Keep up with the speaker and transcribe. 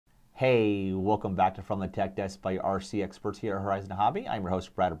Hey, welcome back to From the Tech Desk by RC experts here at Horizon Hobby. I'm your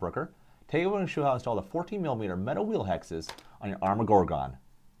host, Brad Brooker. Today we're going to show you how to install the 14mm metal wheel hexes on your Arrma Gorgon.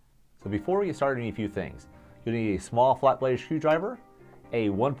 So before we get started, you need a few things. You'll need a small flat blade screwdriver, a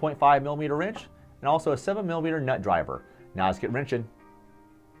 1.5mm wrench, and also a 7mm nut driver. Now let's get wrenching.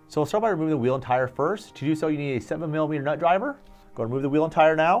 So we'll start by removing the wheel and tire first. To do so, you need a 7mm nut driver. Go remove the wheel and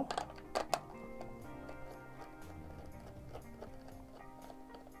tire now.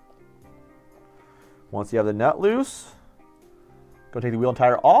 Once you have the nut loose, go take the wheel and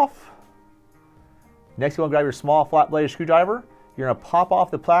tire off. Next, you want to grab your small flat bladed screwdriver. You're going to pop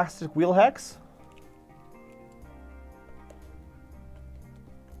off the plastic wheel hex.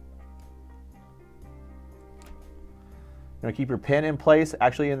 You're going to keep your pin in place,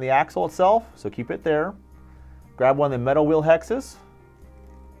 actually in the axle itself, so keep it there. Grab one of the metal wheel hexes.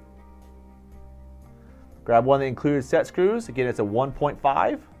 Grab one of the included set screws. Again, it's a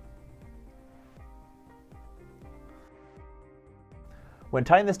 1.5. When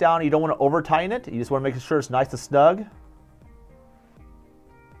tightening this down, you don't want to over tighten it. You just want to make sure it's nice and snug.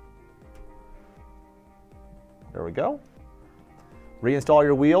 There we go. Reinstall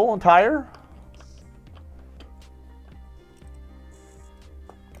your wheel and tire.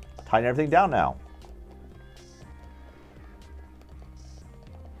 Tighten everything down now.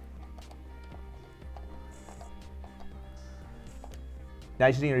 Now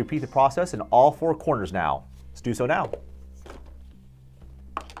you just need to repeat the process in all four corners now. Let's do so now.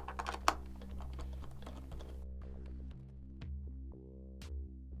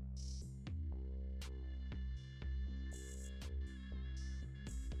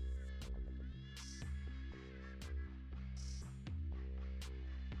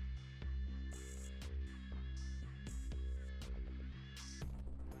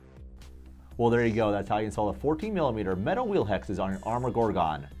 Well, there you go. That's how you install the 14mm metal wheel hexes on your Arrma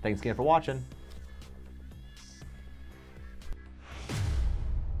Gorgon. Thanks again for watching.